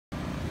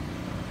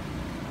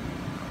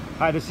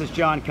Hi, this is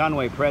John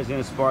Conway,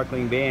 President of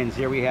Sparkling Bins.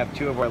 Here we have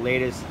two of our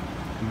latest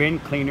bin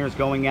cleaners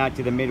going out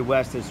to the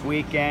Midwest this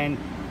weekend.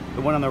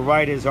 The one on the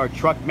right is our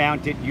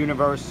truck-mounted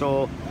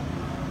universal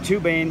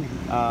 2-bin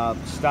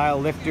style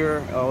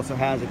lifter. It also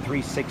has a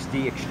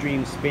 360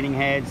 extreme spinning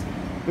heads.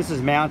 This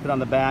is mounted on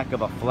the back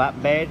of a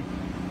flatbed,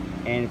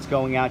 and it's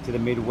going out to the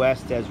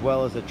Midwest, as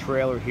well as a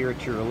trailer here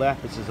to your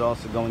left. This is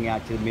also going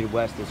out to the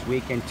Midwest this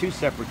weekend. Two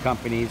separate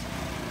companies.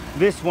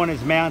 This one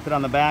is mounted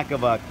on the back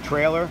of a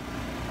trailer.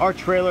 Our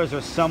trailers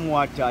are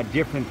somewhat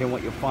different than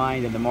what you'll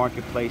find in the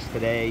marketplace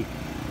today.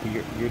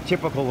 Your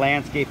typical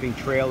landscaping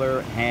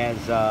trailer has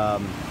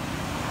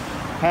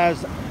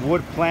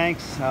wood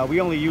planks.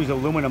 We only use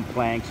aluminum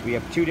planks. We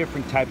have two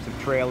different types of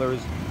trailers: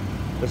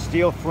 the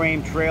steel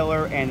frame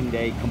trailer and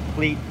a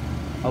complete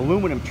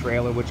aluminum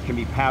trailer, which can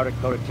be powder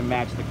coated to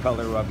match the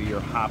color of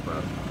your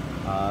hopper.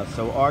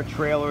 So our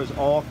trailers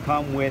all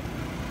come with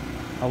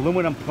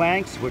aluminum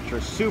planks, which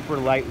are super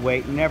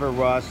lightweight, never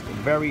rust,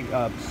 very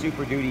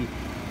super duty.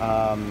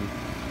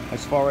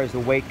 As far as the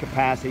weight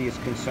capacity is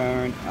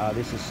concerned,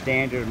 this is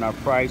standard in our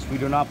price. We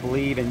do not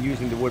believe in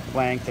using the wood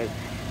planks, as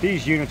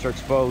these units are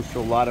exposed to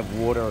a lot of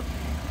water.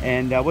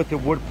 And with the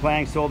wood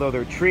planks, although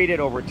they're treated,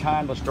 over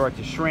time they'll start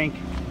to shrink.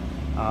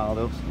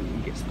 They'll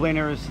get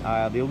splinters.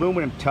 The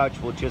aluminum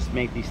touch will just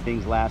make these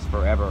things last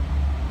forever.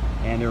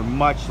 And they're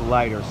much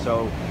lighter.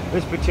 So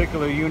this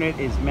particular unit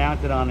is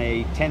mounted on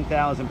a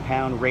 10,000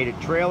 pound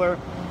rated trailer.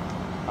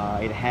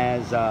 It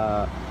has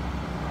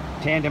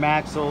tandem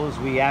axles.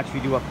 We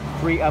actually do a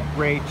free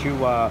upgrade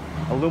to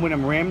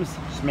aluminum rims.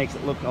 Just makes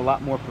it look a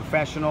lot more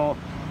professional.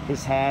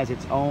 This has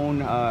its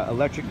own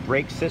electric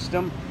brake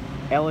system,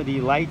 LED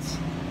lights,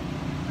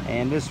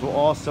 and this will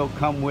also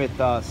come with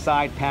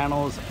side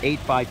panels,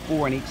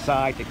 8x4 on each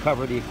side, to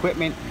cover the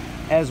equipment,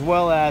 as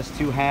well as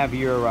to have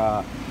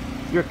your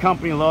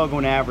company logo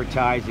and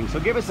advertising. So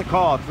give us a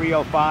call,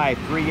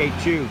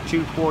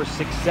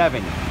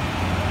 305-382-2467.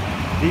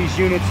 These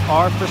units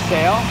are for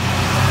sale.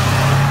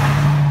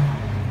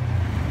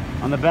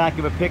 On the back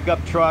of a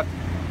pickup truck,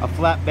 a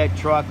flatbed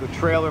truck, or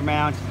trailer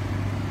mount.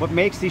 What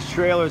makes these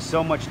trailers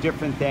so much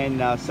different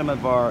than some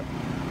of our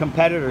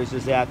competitors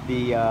is that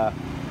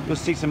you'll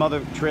see some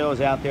other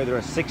trailers out there that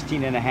are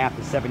 16.5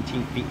 to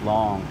 17 feet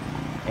long.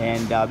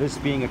 And this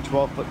being a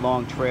 12-foot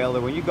long trailer,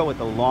 when you go with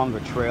a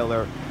longer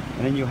trailer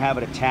and then you have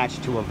it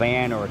attached to a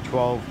van or a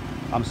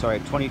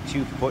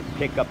 22-foot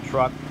pickup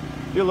truck,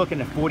 you're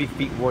looking at 40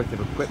 feet worth of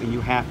equipment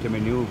you have to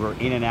maneuver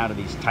in and out of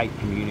these tight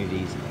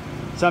communities.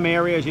 Some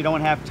areas you don't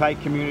have tight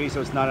communities,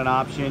 so it's not an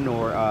option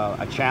or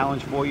a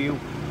challenge for you.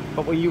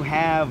 But when you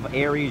have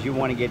areas you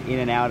want to get in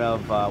and out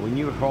of, when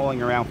you're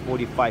hauling around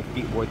 45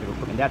 feet worth of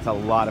equipment, that's a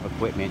lot of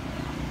equipment.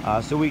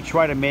 So we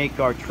try to make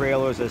our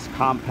trailers as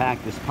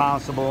compact as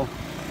possible.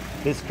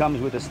 This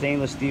comes with a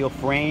stainless steel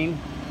frame,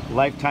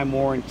 lifetime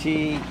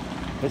warranty.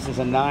 This is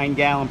a 9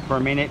 gallon per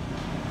minute,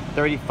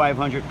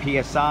 3,500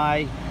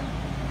 PSI.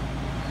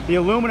 The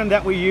aluminum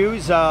that we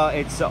use,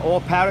 it's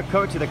all powder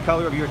coat to the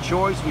color of your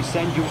choice. We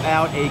send you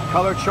out a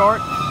color chart,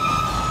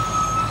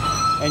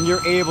 and you're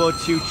able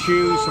to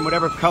choose from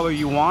whatever color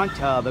you want.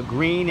 The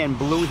green and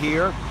blue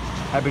here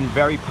have been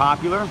very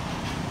popular.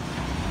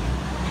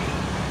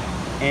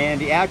 And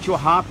the actual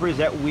hoppers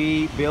that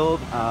we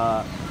build,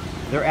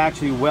 they're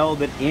actually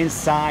welded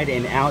inside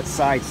and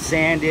outside,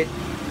 sanded.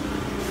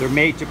 They're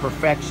made to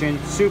perfection,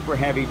 super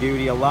heavy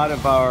duty. A lot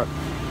of our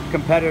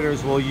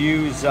competitors will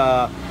use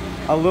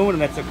aluminum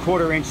that's a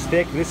 1/4 inch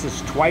thick. This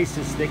is twice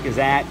as thick as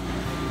that.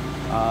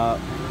 You're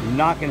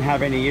not going to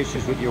have any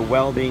issues with your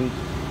welding,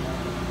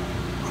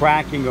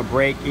 cracking or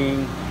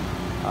breaking.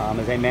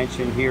 As I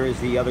mentioned, here is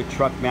the other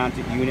truck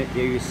mounted unit.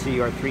 There you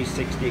see our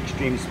 360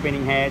 extreme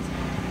spinning heads.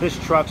 This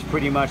truck's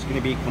pretty much going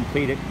to be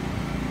completed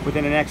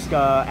within the next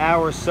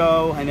hour or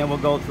so, and then we'll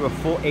go through a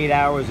full 8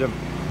 hours of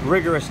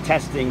rigorous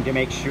testing to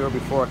make sure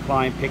before a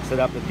client picks it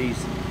up that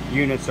these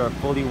units are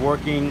fully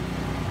working,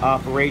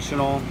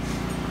 operational.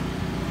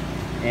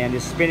 And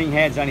the spinning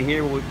heads on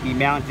here will be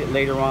mounted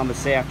later on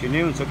this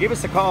afternoon. So give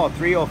us a call,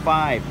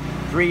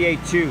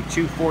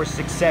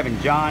 305-382-2467.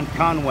 John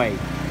Conway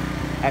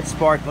at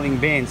Sparkling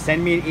Bins.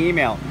 Send me an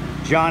email,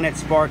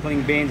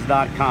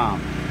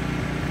 john@sparklingbins.com.